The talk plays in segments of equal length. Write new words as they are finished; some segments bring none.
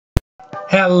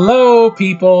Hello,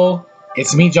 people.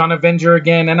 It's me, John Avenger,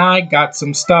 again, and I got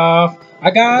some stuff. I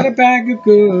got a bag of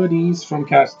goodies from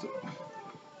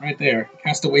right there,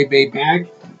 Castaway Bay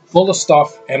bag, full of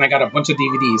stuff, and I got a bunch of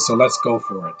DVDs, so let's go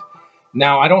for it.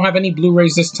 Now, I don't have any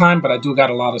Blu-rays this time, but I do got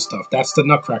a lot of stuff. That's the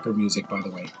Nutcracker music, by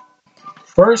the way.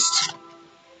 First,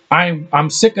 I'm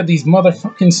sick of these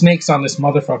motherfucking snakes on this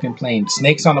motherfucking plane.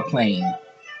 Snakes on a Plane.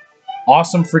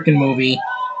 Awesome freaking movie.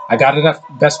 I got it at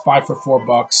Best Buy for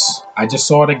 $4. I just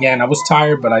saw it again. I was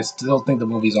tired, but I still think the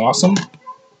movie's awesome.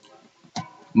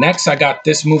 Next, I got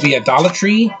this movie at Dollar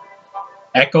Tree,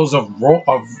 Echoes of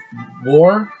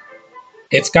War.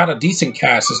 It's got a decent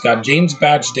cast. It's got James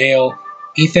Badgedale,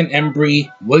 Ethan Embry,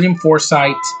 William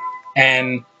Forsythe,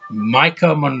 and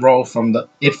Micah Monroe from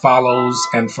It Follows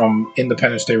and from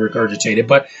Independence Day Regurgitated.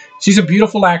 But she's a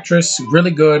beautiful actress,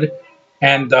 really good.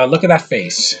 And look at that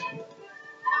face.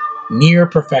 Near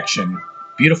perfection.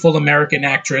 Beautiful American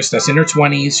actress that's in her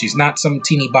 20s. She's not some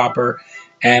teeny bopper.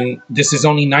 And this is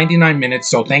only 99 minutes,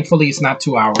 so thankfully it's not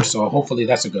 2 hours, so hopefully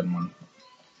that's a good one.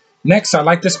 Next, I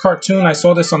like this cartoon. I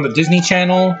saw this on the Disney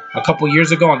Channel a couple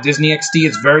years ago on Disney XD.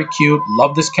 It's very cute.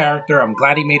 Love this character. I'm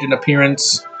glad he made an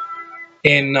appearance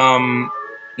in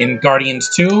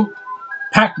Guardians 2.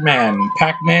 Pac-Man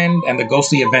and the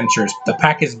Ghostly Adventures. The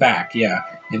Pac is back, yeah,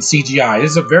 in CGI.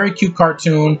 This is a very cute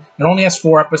cartoon. It only has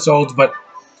 4 episodes, but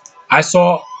I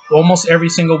saw almost every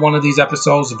single one of these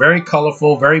episodes. Very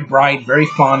colorful, very bright, very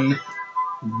fun.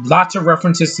 Lots of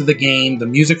references to the game. The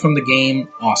music from the game,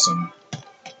 awesome.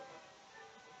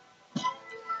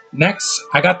 Next,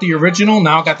 I got the original.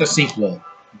 Now I got the sequel.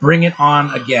 Bring It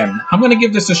On Again. I'm going to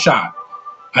give this a shot.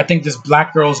 I think this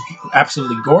black girl's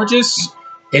absolutely gorgeous.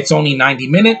 It's only 90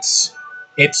 minutes.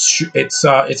 It's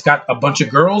got a bunch of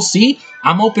girls. See,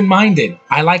 I'm open-minded.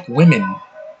 I like women.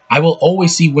 I will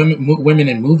always see women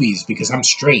in movies because I'm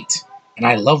straight and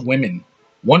I love women.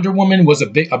 Wonder Woman was a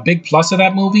big plus of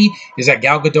that movie is that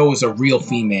Gal Gadot is a real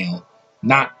female,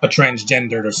 not a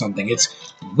transgendered or something.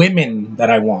 It's women that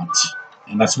I want,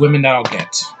 and that's women that I'll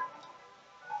get.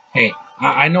 Hey,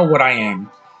 I know what I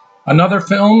am. Another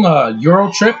film,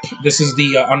 Euro Trip. This is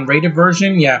the unrated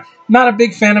version. Yeah, not a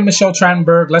big fan of Michelle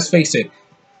Trachtenberg. Let's face it.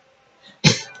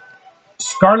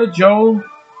 Scarlett Jo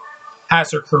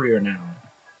has her career now.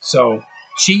 So,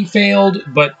 she failed,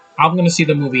 but I'm going to see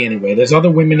the movie anyway. There's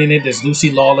other women in it. There's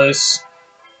Lucy Lawless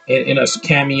in a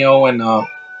cameo and a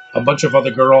bunch of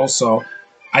other girls. So,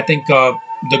 I think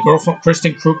the girl from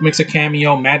Kristen Krug makes a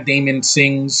cameo. Matt Damon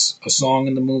sings a song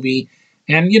in the movie.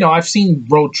 And, you know, I've seen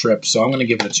Road Trip, so I'm going to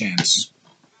give it a chance.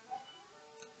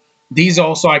 These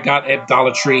also I got at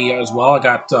Dollar Tree as well. I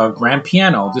got Grand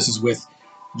Piano. This is with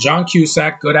John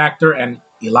Cusack, good actor, and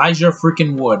Elijah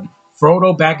freaking Wood.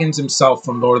 Frodo Baggins himself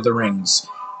from Lord of the Rings.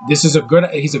 He's a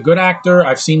good actor.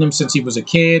 I've seen him since he was a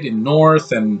kid in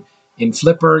North and in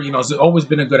Flipper. You know, he's always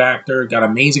been a good actor. Got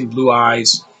amazing blue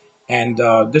eyes. And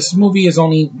this movie is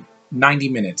only 90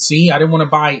 minutes. See, I didn't want to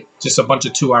buy just a bunch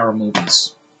of 2-hour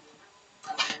movies.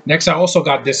 Next, I also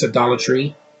got this at Dollar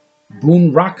Tree,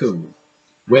 Boonraku,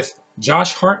 with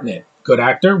Josh Hartnett, good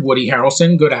actor. Woody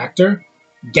Harrelson, good actor.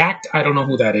 Gact, I don't know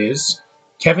who that is.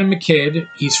 Kevin McKidd,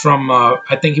 he's from,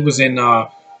 I think he was in,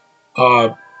 not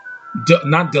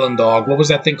Dylan Dog, what was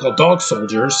that thing called? Dog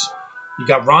Soldiers. You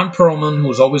got Ron Perlman,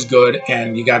 who's always good,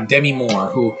 and you got Demi Moore,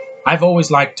 who I've always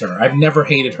liked her. I've never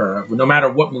hated her, no matter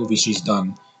what movie she's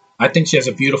done. I think she has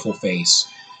a beautiful face.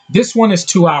 This one is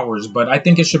 2 hours, but I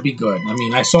think it should be good. I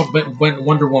mean, I saw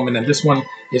Wonder Woman, and this one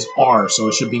is R, so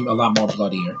it should be a lot more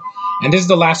bloodier. And this is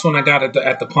the last one I got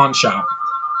at the pawn shop.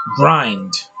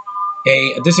 Grind.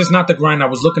 This is not the Grind I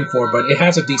was looking for, but it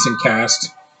has a decent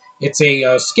cast. It's a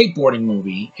skateboarding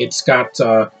movie. It's got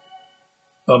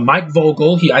Mike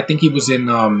Vogel. I think he was in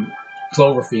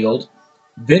Cloverfield.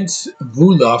 Vince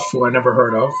Vouloff, who I never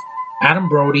heard of. Adam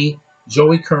Brody.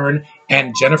 Joey Kern,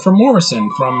 and Jennifer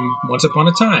Morrison from Once Upon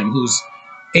a Time, who's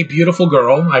a beautiful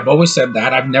girl. I've always said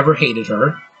that. I've never hated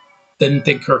her. Didn't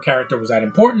think her character was that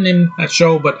important in that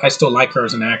show, but I still like her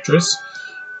as an actress.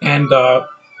 And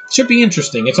should be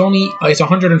interesting. It's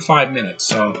 105 minutes,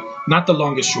 so not the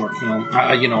longest short film.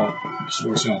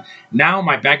 Short film. Now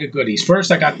my bag of goodies.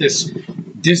 First, I got this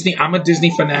Disney. I'm a Disney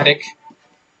fanatic.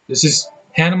 This is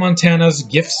Hannah Montana's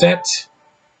gift set.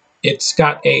 It's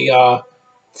got a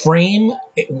frame,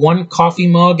 1 coffee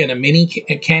mug, and a mini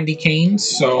candy canes.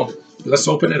 So let's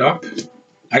open it up.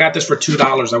 I got this for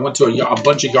 $2. I went to a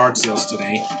bunch of yard sales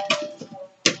today.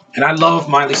 And I love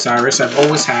Miley Cyrus. I've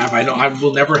always have. I know I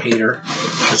will never hate her.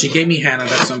 But she gave me Hannah.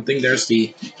 That's something. There's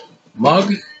the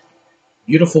mug.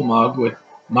 Beautiful mug with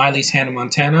Miley's Hannah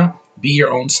Montana. Be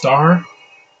Your Own Star.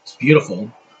 It's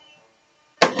beautiful.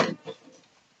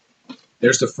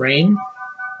 There's the frame.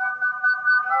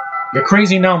 You're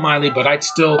crazy now, Miley, but I'd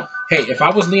still... Hey, if I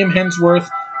was Liam Hemsworth,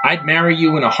 I'd marry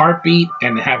you in a heartbeat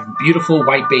and have beautiful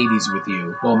white babies with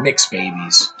you. Well, mixed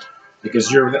babies.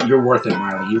 Because you're worth it,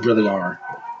 Miley. You really are.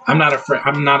 I'm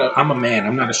a man.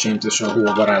 I'm not ashamed to show who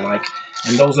or what I like.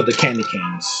 And those are the candy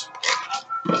canes.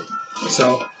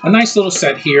 So, a nice little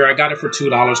set here. I got it for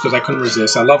 $2 because I couldn't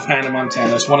resist. I love Hannah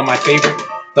Montana. It's one of my favorite...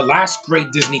 The last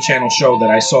great Disney Channel show that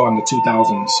I saw in the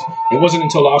 2000s. It wasn't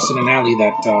until Austin and Ally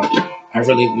that I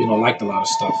really, liked a lot of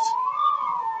stuff.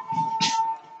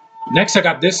 Next, I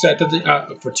got this set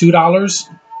for $2.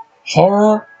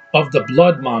 Horror of the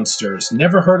Blood Monsters.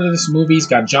 Never heard of this movie. It's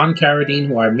got John Carradine,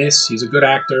 who I miss. He's a good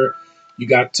actor. You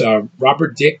got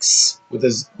Robert Dix with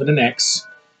an X.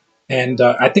 And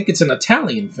I think it's an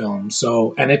Italian film.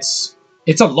 So, and it's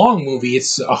a long movie.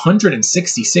 It's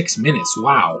 166 minutes.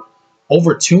 Wow.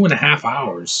 Over 2.5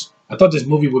 hours. I thought this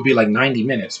movie would be like 90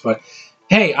 minutes. But,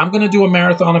 hey, I'm going to do a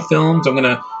marathon of films. I'm going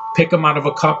to pick them out of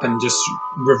a cup and just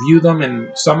review them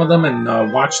and some of them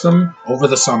and watch them over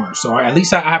the summer. So at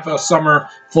least I have a summer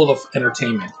full of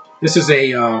entertainment. This is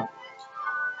a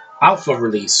alpha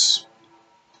release.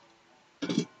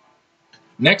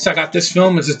 Next, I got this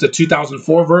film. This is the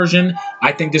 2004 version.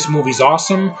 I think this movie's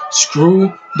awesome.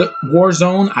 Screw the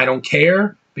Warzone. I don't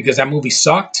care because that movie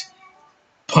sucked.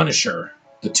 Punisher,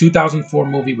 the 2004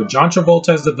 movie with John Travolta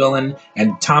as the villain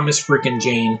and Thomas freaking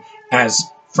Jane as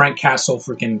Frank Castle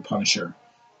freaking Punisher.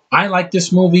 I like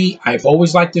this movie. I've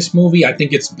always liked this movie. I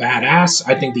think it's badass.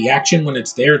 I think the action, when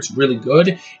it's there, it's really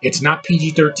good. It's not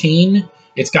PG-13.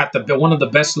 It's got one of the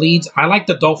best leads. I like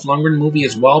the Dolph Lundgren movie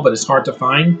as well, but it's hard to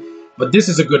find. But this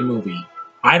is a good movie.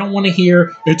 I don't want to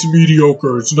hear it's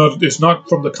mediocre. It's not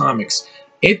from the comics.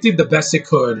 It did the best it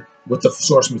could with the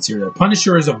source material.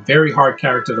 Punisher is a very hard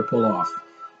character to pull off.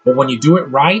 But when you do it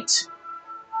right,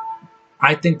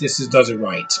 I think this does it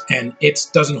right. And it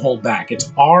doesn't hold back.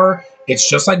 It's R. It's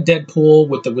just like Deadpool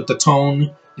with the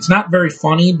tone. It's not very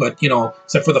funny, but,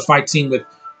 except for the fight scene with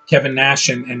Kevin Nash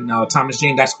and Thomas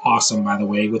Jane. That's awesome, by the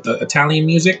way. With the Italian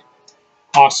music,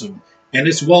 awesome. And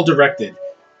it's well directed.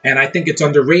 And I think it's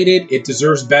underrated. It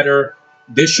deserves better.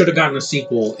 This should have gotten a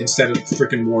sequel instead of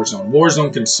freaking Warzone.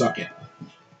 Warzone can suck it.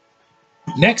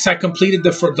 Next, I completed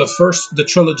the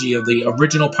trilogy of the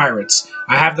original Pirates.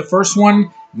 I have the first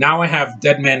one. Now I have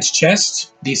Dead Man's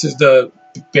Chest. This is the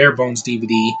bare bones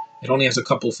DVD. It only has a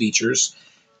couple features.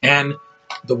 And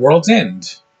The World's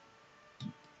End.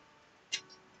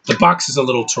 The box is a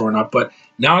little torn up, but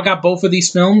now I got both of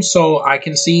these films, so I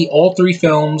can see all 3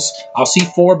 films. I'll see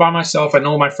 4 by myself. I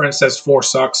know my friend says 4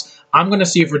 sucks. I'm going to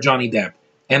see it for Johnny Depp.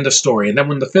 End of story. And then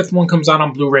when the 5th one comes out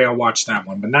on Blu-ray, I'll watch that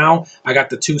one. But now I got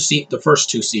the first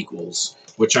 2 sequels,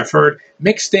 which I've heard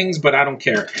mixed things, but I don't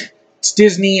care. It's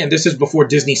Disney, and this is before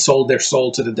Disney sold their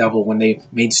soul to the devil when they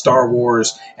made Star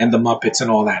Wars and the Muppets and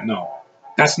all that. No,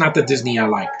 that's not the Disney I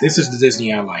like. This is the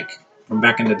Disney I like from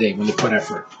back in the day when they put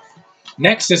effort.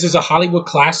 Next, this is a Hollywood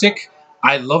classic.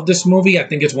 I love this movie. I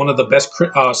think it's one of the best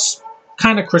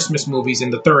kind of Christmas movies. In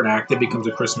the third act, it becomes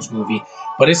a Christmas movie.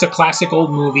 But it's a classic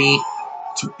old movie.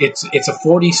 It's a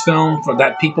 40s film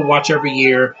that people watch every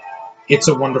year. It's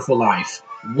a Wonderful Life.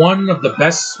 One of the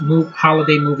best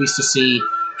holiday movies to see.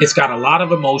 It's got a lot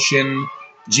of emotion.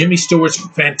 Jimmy Stewart's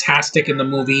fantastic in the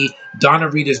movie. Donna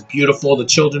Reed is beautiful. The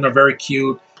children are very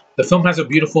cute. The film has a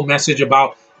beautiful message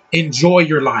about enjoy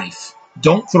your life.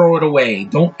 Don't throw it away.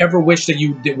 Don't ever wish that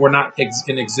you were not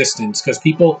in existence, because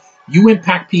you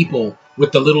impact people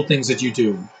with the little things that you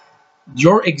do.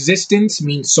 Your existence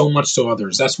means so much to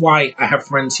others. That's why I have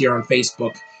friends here on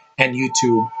Facebook and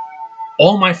YouTube.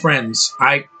 All my friends,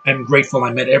 I am grateful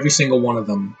I met every single one of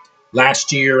them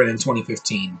last year and in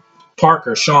 2015.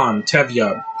 Parker, Sean,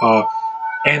 Tevya,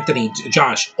 Anthony,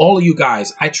 Josh, all of you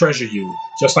guys, I treasure you,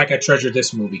 just like I treasure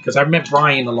this movie, because I met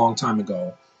Brian a long time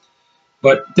ago.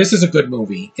 But this is a good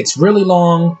movie. It's really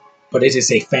long, but it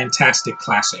is a fantastic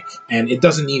classic, and it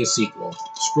doesn't need a sequel.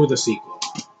 Screw the sequel.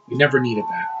 We never needed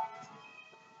that.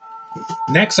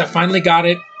 Next, I finally got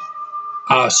it.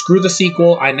 Screw the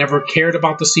sequel. I never cared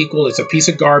about the sequel. It's a piece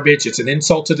of garbage. It's an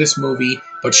insult to this movie.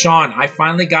 But Sean, I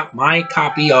finally got my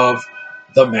copy of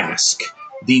The Mask.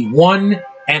 The one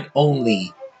and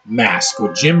only Mask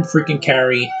with Jim freaking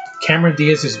Carrey, Cameron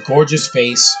Diaz's gorgeous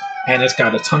face, and it's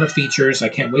got a ton of features. I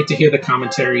can't wait to hear the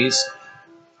commentaries.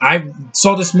 I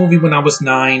saw this movie when I was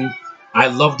 9. I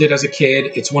loved it as a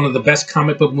kid. It's one of the best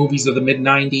comic book movies of the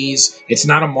mid-90s. It's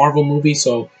not a Marvel movie,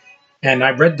 and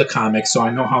I read the comics, so I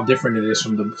know how different it is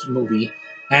from the movie.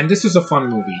 And this is a fun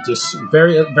movie. Just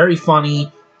very, very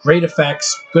funny, great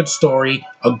effects, good story,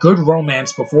 a good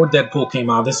romance before Deadpool came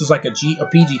out. This is like a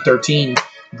PG-13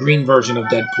 green version of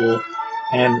Deadpool.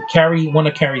 And Carrie, one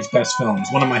of Carrie's best films,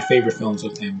 one of my favorite films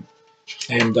with him.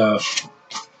 And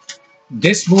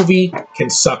this movie can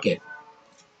suck it.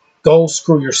 Go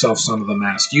screw yourself, Son of the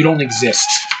Mask. You don't exist.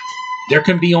 There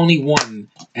can be only one,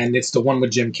 and it's the one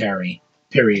with Jim Carrey.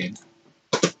 Period.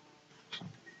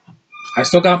 I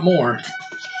still got more.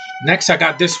 Next, I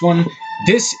got this one.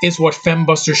 This is what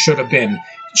Fembusters should have been.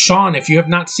 Sean, if you have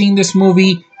not seen this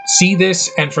movie, see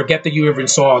this and forget that you even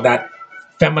saw that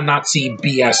feminazi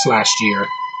BS last year.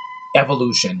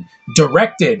 Evolution.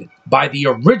 Directed by the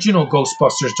original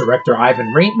Ghostbusters director, Ivan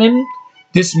Reitman.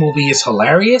 This movie is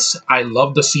hilarious. I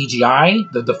love the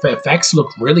CGI. The effects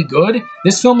look really good.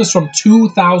 This film is from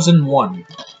 2001.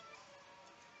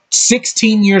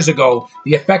 16 years ago,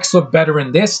 the effects look better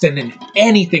in this than in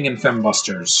anything in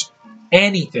Fembusters.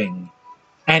 Anything.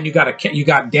 And you got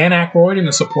Dan Aykroyd in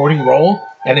a supporting role,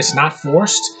 and it's not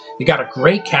forced. You got a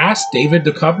great cast: David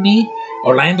Duchovny,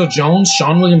 Orlando Jones,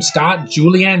 Sean William Scott,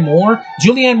 Julianne Moore.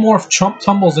 Julianne Moore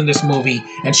tumbles in this movie,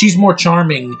 and she's more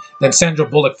charming than Sandra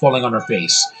Bullock falling on her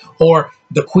face. Or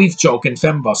the queef joke in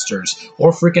Fembusters.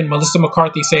 Or freaking Melissa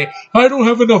McCarthy say, "I don't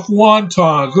have enough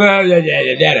wontons."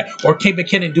 Or Kate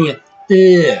McKinnon doing,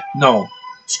 ugh. No.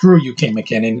 Screw you, Kate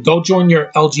McKinnon. Go join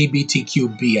your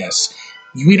LGBTQ BS.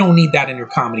 We don't need that in your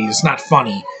comedy. It's not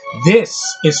funny. This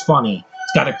is funny.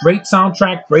 It's got a great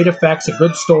soundtrack, great effects, a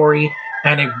good story,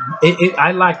 and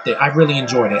I liked it. I really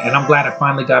enjoyed it, and I'm glad I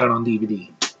finally got it on DVD.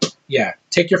 Yeah,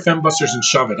 take your Fembusters and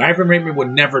shove it. Ivan Reitman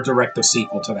would never direct a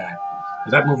sequel to that.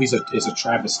 That movie is a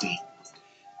travesty.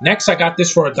 Next, I got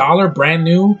this for $1, brand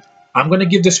new. I'm going to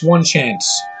give this one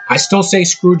chance. I still say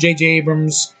screw J.J.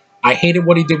 Abrams. I hated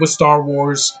what he did with Star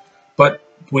Wars, but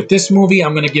with this movie,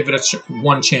 I'm going to give it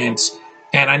one chance.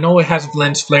 And I know it has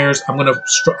lens flares. I'm gonna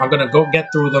go get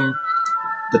through them.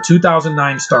 The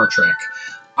 2009 Star Trek.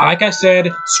 Like I said,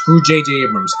 screw J.J.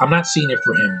 Abrams. I'm not seeing it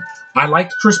for him. I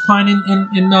liked Chris Pine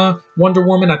in Wonder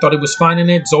Woman. I thought he was fine in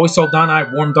it. Zoe Saldana,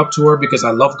 I warmed up to her because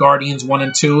I love Guardians 1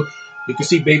 and 2. You can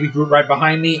see Baby Groot right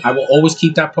behind me. I will always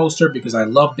keep that poster because I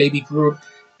love Baby Groot.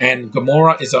 And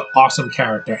Gamora is an awesome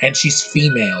character. And she's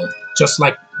female, just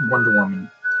like Wonder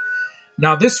Woman.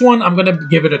 Now, this one, I'm going to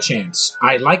give it a chance.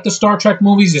 I like the Star Trek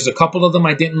movies. There's a couple of them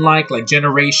I didn't like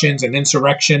Generations and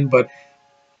Insurrection,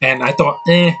 and I thought,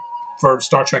 for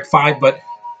Star Trek 5, but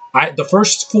the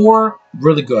first 4,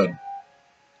 really good.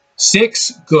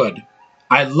 6, good.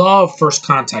 I love First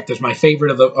Contact. It's my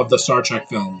favorite of the Star Trek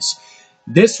films.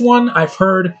 This one, I've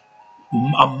heard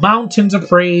mountains of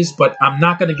praise, but I'm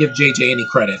not going to give JJ any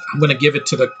credit. I'm going to give it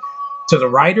to the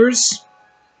writers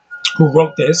who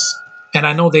wrote this. And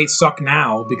I know they suck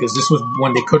now because this was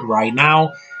when they could write.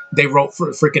 Now they wrote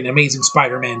for freaking Amazing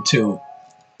Spider-Man 2.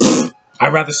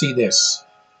 I'd rather see this.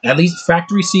 At least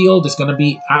factory sealed is going to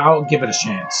be, I'll give it a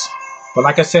chance. But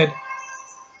like I said,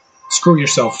 screw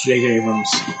yourself, J.J.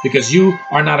 Abrams, because you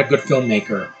are not a good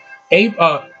filmmaker.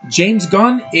 James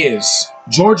Gunn is.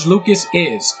 George Lucas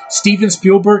is. Steven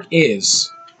Spielberg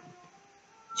is.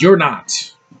 You're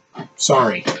not.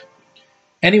 Sorry.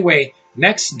 Anyway,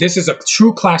 next, this is a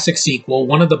true classic sequel,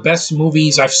 one of the best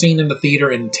movies I've seen in the theater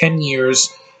in 10 years,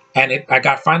 and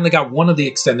I finally got one of the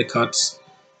extended cuts.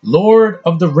 Lord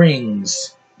of the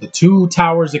Rings, the Two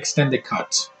Towers extended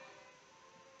cut.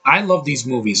 I love these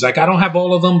movies. I don't have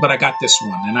all of them, but I got this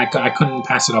one, and I couldn't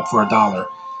pass it up for $1.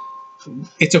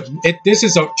 This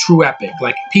is a true epic.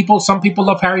 Some people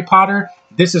love Harry Potter.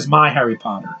 This is my Harry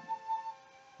Potter.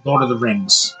 Lord of the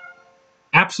Rings.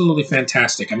 Absolutely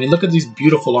fantastic. I mean, look at these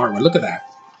beautiful artwork. Look at that.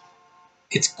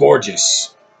 It's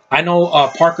gorgeous. I know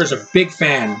Parker's a big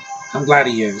fan. I'm glad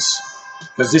he is.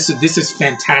 Because this is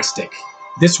fantastic.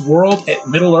 This world at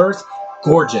Middle-earth,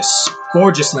 gorgeous.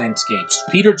 Gorgeous landscapes.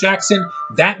 Peter Jackson,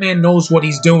 that man knows what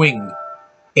he's doing.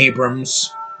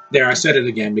 Abrams. There, I said it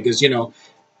again. Because,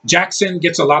 Jackson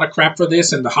gets a lot of crap for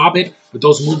this and The Hobbit. But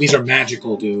those movies are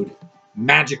magical, dude.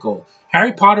 Magical.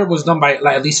 Harry Potter was done by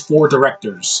at least 4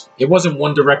 directors. It wasn't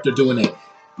one director doing it.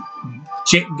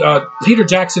 Peter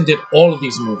Jackson did all of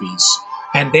these movies,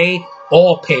 and they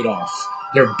all paid off.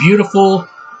 They're beautiful,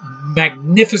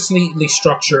 magnificently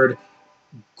structured,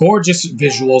 gorgeous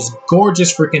visuals,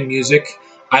 gorgeous freaking music.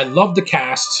 I love the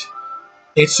cast.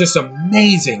 It's just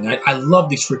amazing. I love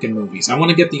these freaking movies. I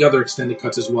want to get the other extended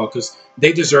cuts as well because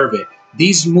they deserve it.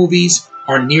 These movies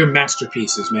are near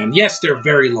masterpieces, man. Yes, they're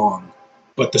very long,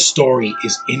 but the story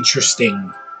is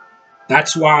interesting.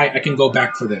 That's why I can go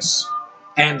back for this.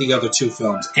 And the other 2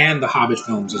 films. And the Hobbit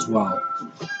films as well.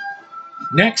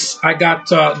 Next, I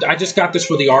just got this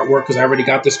for the artwork because I already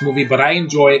got this movie, but I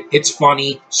enjoy it. It's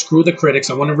funny. Screw the critics.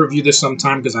 I want to review this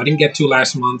sometime because I didn't get to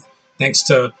last month thanks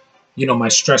to, my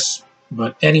stress.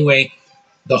 But anyway,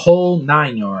 The whole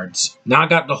 9 yards. Now I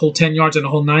got the whole 10 yards and the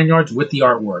whole 9 yards with the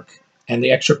artwork and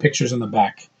the extra pictures in the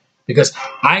back. Because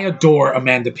I adore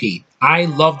Amanda Peet. I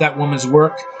love that woman's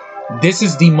work. This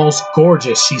is the most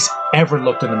gorgeous she's ever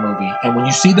looked in a movie. And when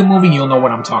you see the movie, you'll know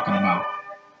what I'm talking about.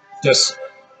 Just,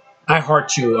 I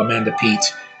heart you, Amanda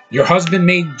Peet. Your husband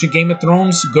made Game of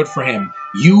Thrones. Good for him.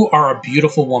 You are a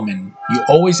beautiful woman. You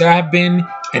always have been,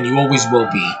 and you always will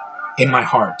be in my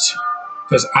heart.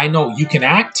 Because I know you can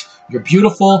act, you're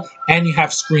beautiful, and you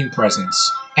have screen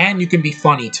presence. And you can be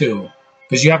funny, too.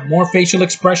 Because you have more facial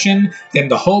expression than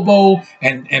the hobo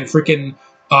and freaking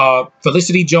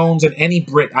Felicity Jones and any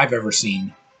Brit I've ever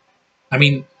seen. I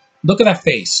mean, look at that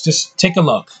face. Just take a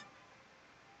look.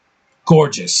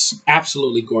 Gorgeous.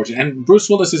 Absolutely gorgeous. And Bruce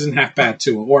Willis isn't half bad,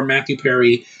 too. Or Matthew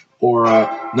Perry or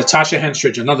Natasha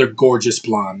Henstridge, another gorgeous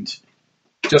blonde.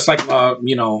 Just like,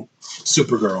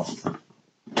 Supergirl.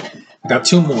 I got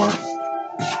two more.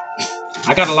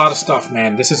 I got a lot of stuff,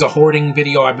 man. This is a hoarding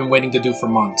video I've been waiting to do for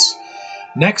months.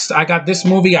 Next, I got this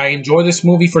movie. I enjoy this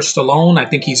movie for Stallone. I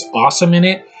think he's awesome in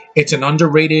it. It's an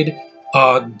underrated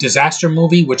disaster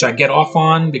movie, which I get off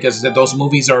on because those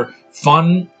movies are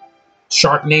fun.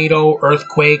 Sharknado,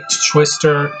 Earthquake,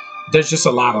 Twister. There's just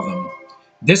a lot of them.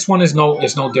 This one is no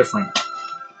different.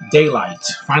 Daylight.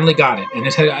 Finally got it. And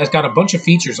it's got a bunch of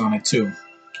features on it, too.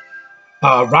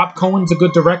 Rob Cohen's a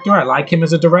good director. I like him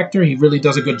as a director. He really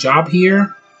does a good job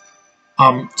here.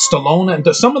 Stallone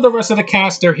and some of the rest of the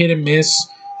cast, they're hit and miss.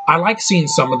 I like seeing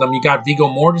some of them. You got Viggo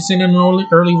Mortensen in an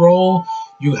early role.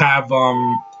 You have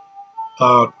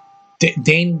Dan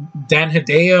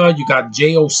Hedaya. You got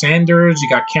J.O. Sanders. You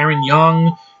got Karen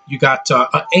Young. You got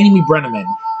Amy Brenneman.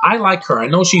 I like her. I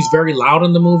know she's very loud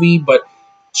in the movie, but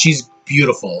she's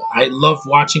beautiful. I love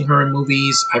watching her in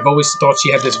movies. I've always thought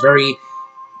she had this very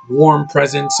warm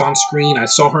presence on screen. I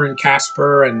saw her in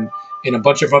Casper and in a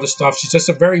bunch of other stuff. She's just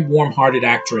a very warm-hearted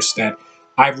actress that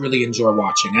I really enjoy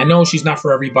watching. I know she's not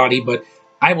for everybody, but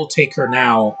I will take her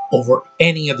now over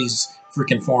any of these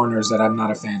freaking foreigners that I'm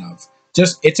not a fan of.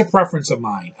 Just, it's a preference of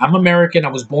mine. I'm American. I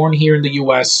was born here in the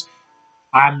U.S.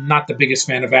 I'm not the biggest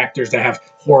fan of actors that have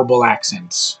horrible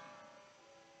accents.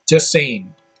 Just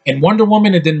saying. In Wonder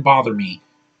Woman, it didn't bother me.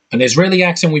 An Israeli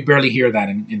accent, we barely hear that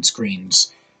in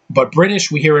screens. But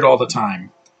British, we hear it all the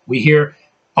time. We hear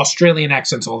Australian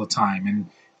accents all the time and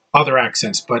other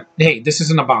accents. But hey, this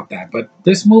isn't about that. But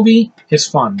this movie is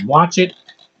fun. Watch it.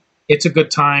 It's a good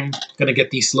time. Gonna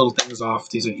get these little things off.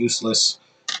 These are useless.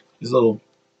 These little...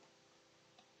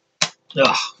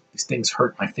 Ugh, these things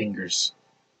hurt my fingers.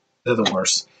 They're the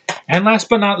worst. And last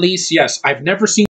but not least, yes, I've never seen